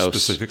lighthouse. For that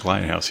specific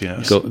lighthouse,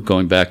 yes.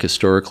 Going back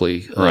historically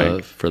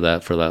for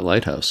that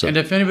lighthouse. So. And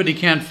if anybody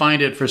can't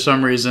find it for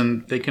some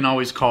reason, they can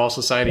always call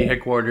Society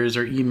headquarters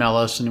or email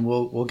us, and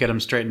we'll get them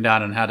straightened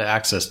out on how to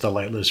access the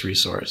light list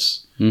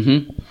resource.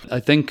 Mm-hmm.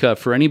 I think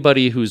for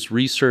anybody who's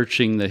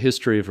researching the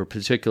history of a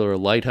particular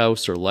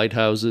lighthouse or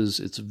lighthouses,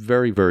 it's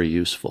very, very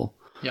useful.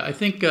 Yeah, I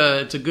think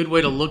it's a good way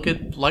to look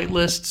at light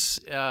lists.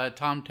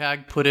 Tom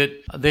Tagg put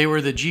it, they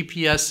were the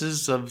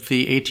GPSs of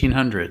the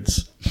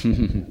 1800s.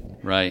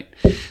 Right.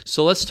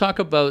 So let's talk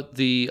about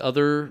the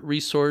other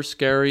resource,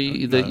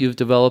 Gary, that you've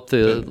developed,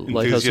 the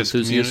Lighthouse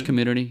Enthusiast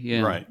Community.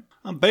 Yeah. Right.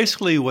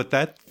 Basically, what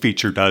that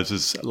feature does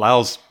is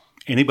allows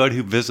anybody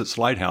who visits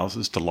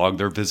lighthouses to log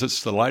their visits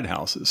to the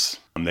lighthouses.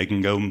 They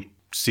can go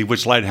see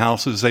which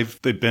lighthouses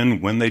they've been,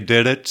 when they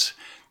did it.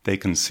 They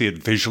can see it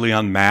visually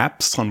on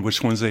maps on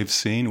which ones they've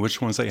seen,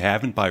 which ones they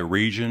haven't by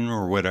region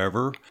or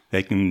whatever.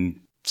 They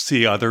can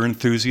see other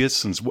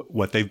enthusiasts and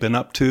what they've been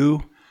up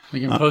to. We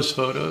can post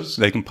photos.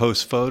 They can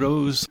post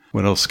photos.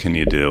 What else can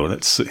you do?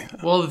 Let's see.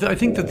 Well, I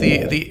think that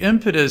the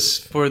impetus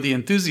for the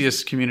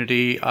enthusiast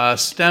community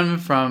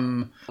stemmed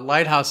from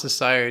Lighthouse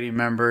Society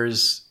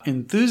members'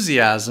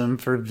 enthusiasm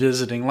for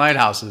visiting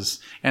lighthouses.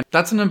 And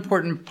that's an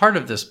important part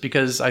of this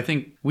because I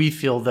think we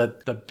feel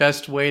that the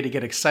best way to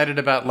get excited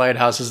about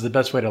lighthouses, the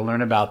best way to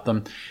learn about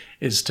them,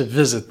 is to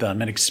visit them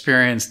and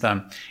experience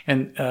them.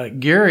 And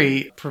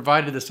Gary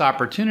provided this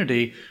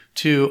opportunity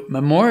to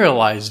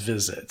memorialize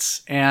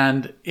visits.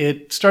 And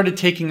it started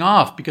taking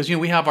off because,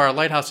 we have our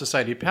Lighthouse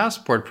Society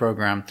passport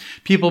program.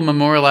 People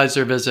memorialize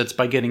their visits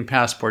by getting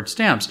passport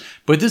stamps.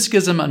 But this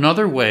gives them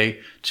another way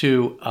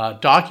to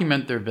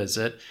document their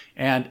visit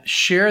and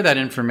share that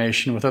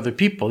information with other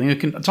people.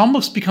 It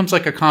almost becomes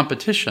like a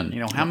competition.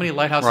 How many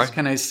lighthouses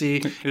can I see?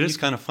 It is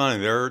kind of funny.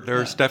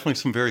 There's definitely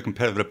some very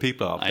competitive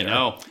people out there. I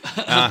know.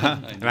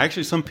 And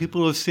actually, some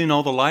people have seen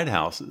all the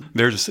lighthouses.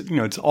 There's,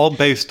 it's all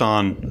based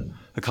on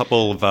a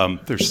couple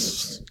of,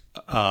 there's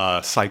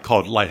a site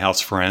called Lighthouse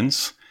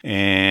Friends,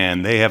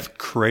 and they have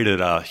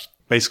created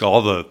basically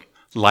all the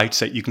lights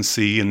that you can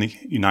see in the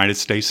United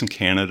States and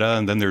Canada.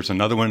 And then there's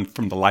another one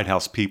from the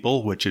Lighthouse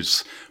People, which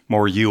is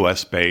more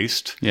U.S.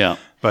 based. Yeah.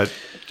 But,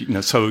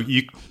 so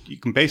you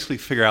can basically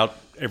figure out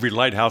every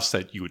lighthouse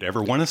that you would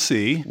ever want to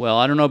see. Well,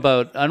 I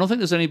don't think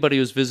there's anybody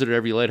who's visited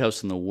every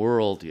lighthouse in the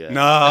world yet.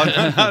 No.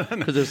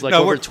 Because there's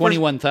over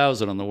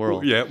 21,000 in the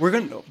world. Yeah,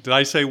 did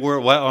I say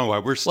world?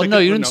 We're sticking. Well,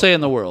 no, you didn't say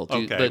in the world.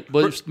 Okay.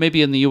 But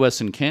maybe in the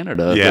U.S. and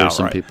Canada, there's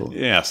some people.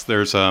 Yes,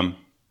 there's,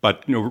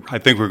 but I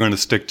think we're going to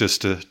stick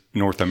just to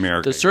North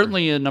America. There's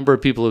certainly a number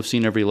of people who've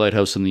seen every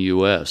lighthouse in the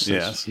U.S.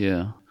 Yes.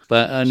 Yeah.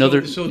 But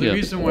another. So the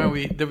reason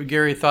why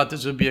Gary thought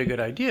this would be a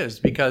good idea is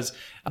because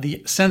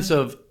the sense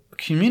of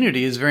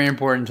community is very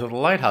important to the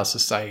Lighthouse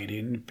Society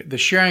and the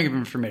sharing of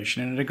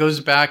information. And it goes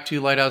back to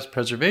lighthouse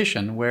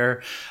preservation,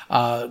 where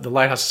the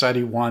Lighthouse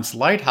Society wants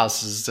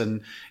lighthouses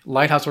and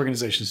lighthouse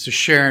organizations to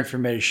share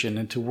information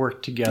and to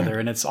work together.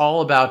 And it's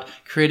all about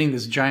creating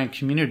this giant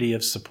community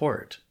of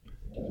support.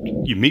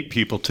 You meet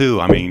people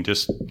too. I mean,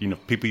 just,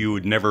 people you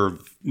would never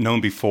have known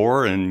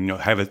before and,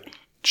 have it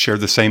share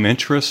the same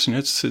interests, and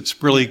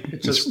it's really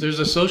there's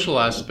a social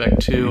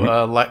aspect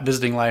to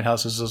visiting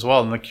lighthouses as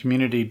well, and the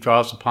community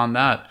draws upon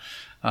that.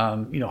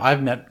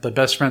 I've met the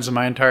best friends of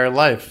my entire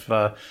life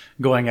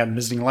going out and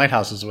visiting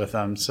lighthouses with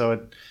them,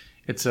 so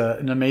it's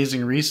an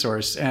amazing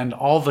resource, and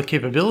all the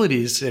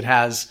capabilities it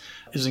has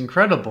is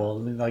incredible.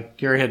 Like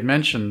Gary had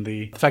mentioned,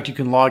 the fact you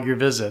can log your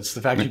visits,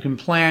 the fact you can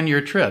plan your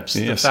trips,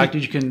 the fact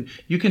that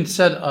you can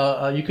set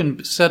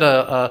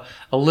a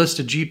list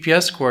of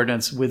GPS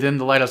coordinates within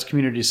the Lighthouse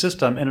Community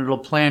System, and it'll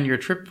plan your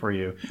trip for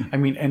you.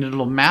 And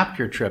it'll map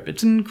your trip.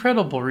 It's an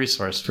incredible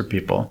resource for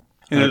people.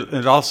 And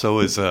it also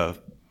is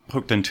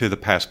hooked into the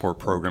passport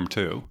program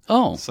too.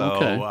 Oh, so,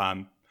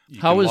 okay.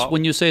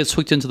 When you say it's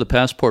hooked into the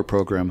passport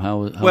program,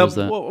 how is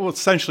that? Well,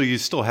 essentially, you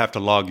still have to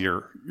log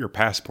your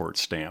passport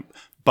stamp.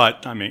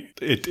 But,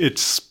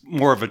 it's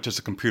more of just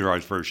a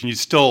computerized version. You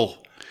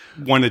still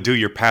want to do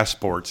your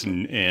passports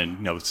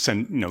and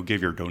send,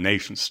 give your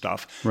donation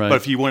stuff. Right. But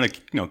if you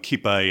want to,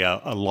 keep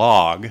a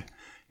log,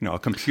 a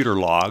computer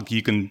log,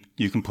 you can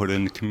put it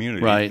in the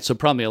community. Right. So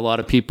probably a lot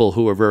of people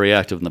who are very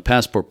active in the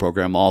passport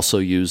program also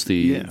use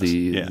the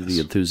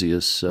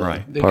enthusiast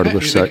part of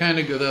the site.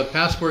 The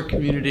passport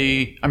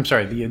community,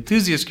 the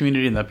enthusiast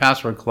community and the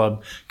passport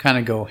club kind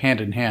of go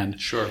hand in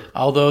hand. Sure.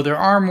 Although there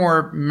are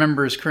more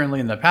members currently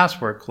in the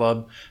passport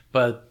club,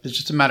 but it's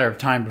just a matter of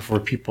time before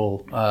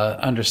people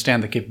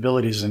understand the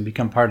capabilities and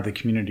become part of the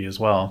community as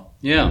well.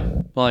 Yeah.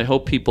 Well, I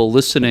hope people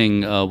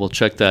listening will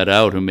check that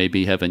out who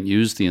maybe haven't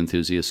used the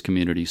enthusiast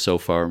community so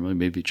far.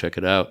 Maybe check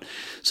it out.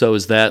 So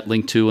is that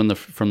linked to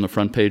from the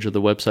front page of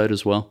the website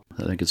as well?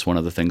 I think it's one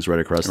of the things right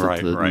across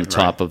the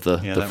top of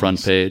the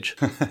front page.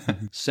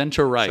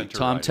 Center right.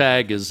 Tom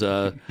Tagg is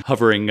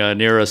hovering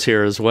near us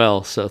here as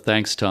well. So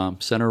thanks,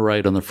 Tom. Center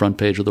right on the front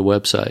page of the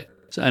website.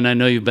 And I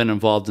know you've been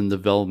involved in the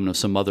development of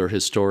some other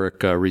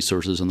historic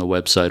resources on the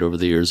website over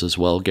the years as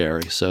well,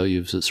 Gary. So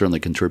you've certainly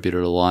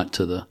contributed a lot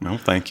to the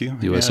thank you.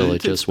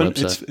 USLHS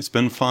website. It's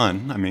been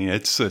fun.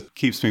 It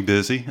keeps me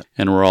busy.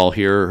 And we're all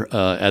here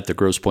at the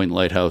Grosse Pointe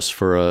Lighthouse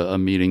for a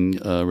meeting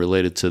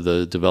related to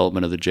the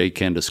development of the J.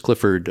 Candace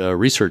Clifford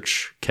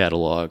research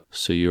catalog.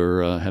 So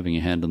you're having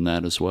a hand in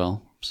that as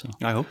well. So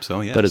I hope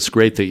so, yes. But it's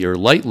great that your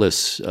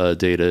lightless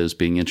data is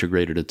being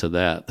integrated into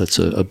that. That's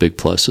a big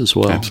plus as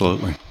well.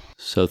 Absolutely.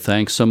 So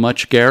thanks so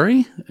much,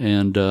 Gary,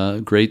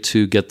 and great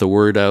to get the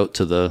word out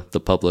to the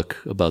public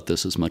about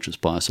this as much as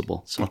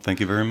possible. So, well, thank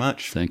you very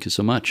much. Thank you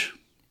so much.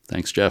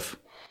 Thanks, Jeff.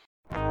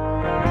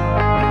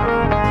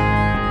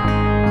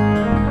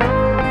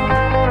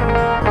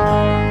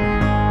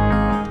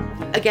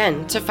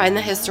 Again, to find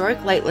the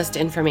historic light list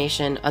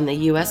information on the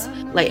U.S.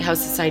 Lighthouse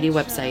Society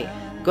website,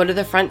 go to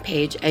the front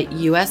page at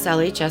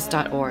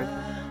uslhs.org.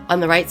 On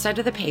the right side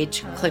of the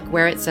page, click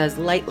where it says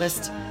Light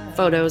List,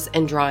 Photos,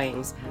 and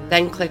Drawings.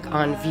 Then click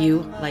on View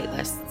Light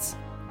Lists.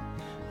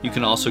 You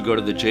can also go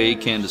to the J.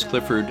 Candace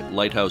Clifford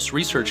Lighthouse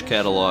Research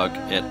Catalog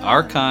at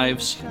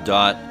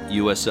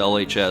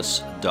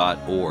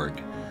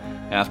archives.uslhs.org.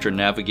 After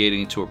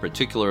navigating to a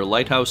particular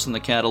lighthouse in the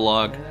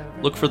catalog,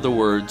 look for the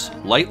words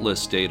Light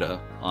List Data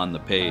on the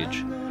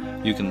page.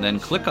 You can then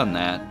click on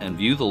that and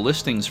view the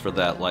listings for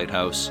that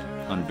lighthouse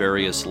on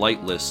various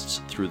light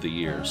lists through the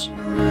years.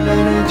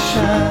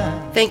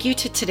 Thank you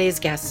to today's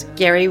guests,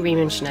 Gary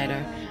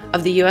Riemenschneider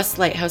of the U.S.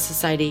 Lighthouse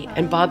Society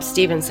and Bob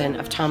Stevenson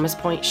of Thomas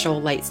Point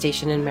Shoal Light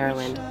Station in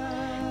Maryland.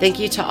 Thank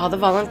you to all the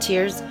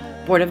volunteers,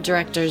 board of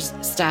directors,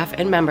 staff,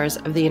 and members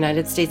of the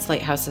United States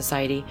Lighthouse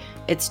Society,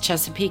 its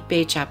Chesapeake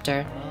Bay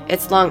chapter,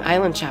 its Long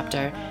Island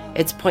chapter,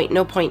 its Point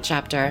No Point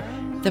chapter,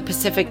 the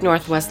Pacific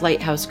Northwest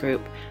Lighthouse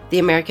Group, the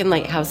American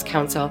Lighthouse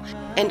Council,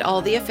 and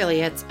all the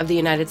affiliates of the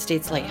United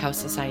States Lighthouse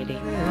Society.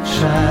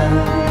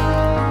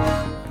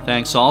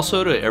 Thanks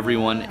also to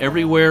everyone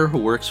everywhere who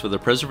works for the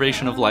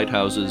preservation of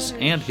lighthouses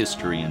and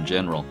history in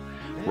general.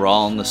 We're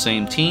all on the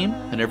same team,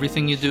 and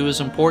everything you do is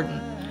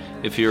important.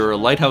 If you're a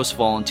lighthouse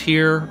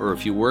volunteer, or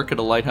if you work at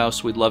a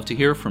lighthouse, we'd love to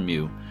hear from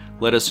you.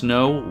 Let us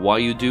know why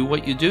you do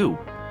what you do.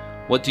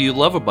 What do you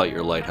love about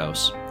your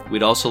lighthouse?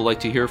 We'd also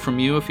like to hear from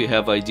you if you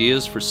have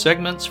ideas for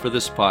segments for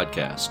this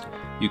podcast.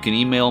 You can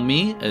email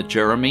me at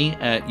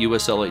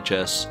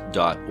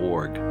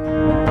jeremy@uslhs.org.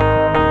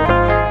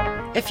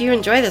 If you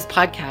enjoy this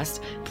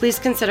podcast, please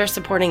consider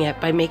supporting it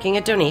by making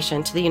a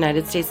donation to the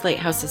United States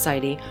Lighthouse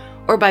Society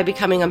or by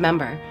becoming a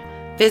member.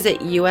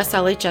 Visit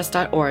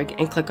uslhs.org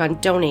and click on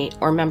Donate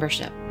or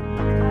Membership.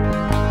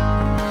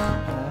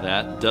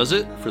 That does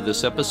it for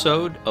this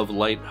episode of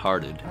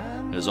Lighthearted.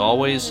 As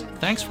always,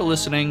 thanks for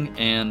listening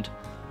and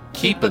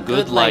keep a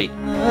good light.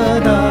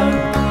 I'm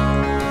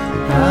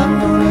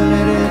gonna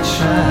let it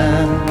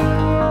shine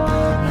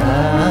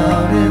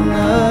out in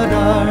the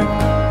dark.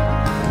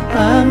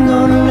 I'm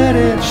gonna let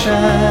it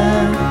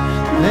shine,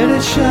 let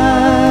it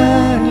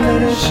shine,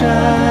 let it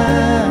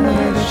shine,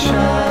 let it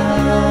shine.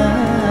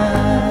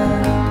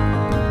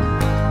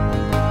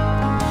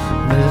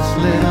 This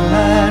little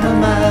light of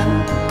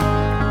mine,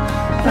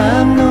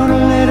 I'm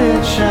gonna let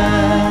it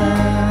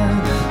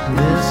shine.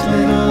 This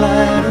little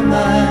light of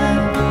mine,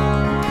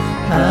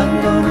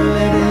 I'm gonna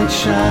let it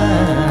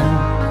shine.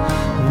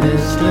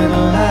 This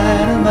little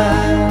light of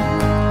mine,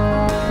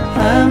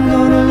 I'm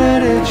gonna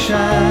let it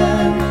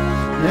shine,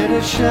 let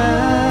it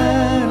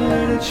shine,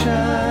 let it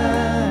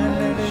shine.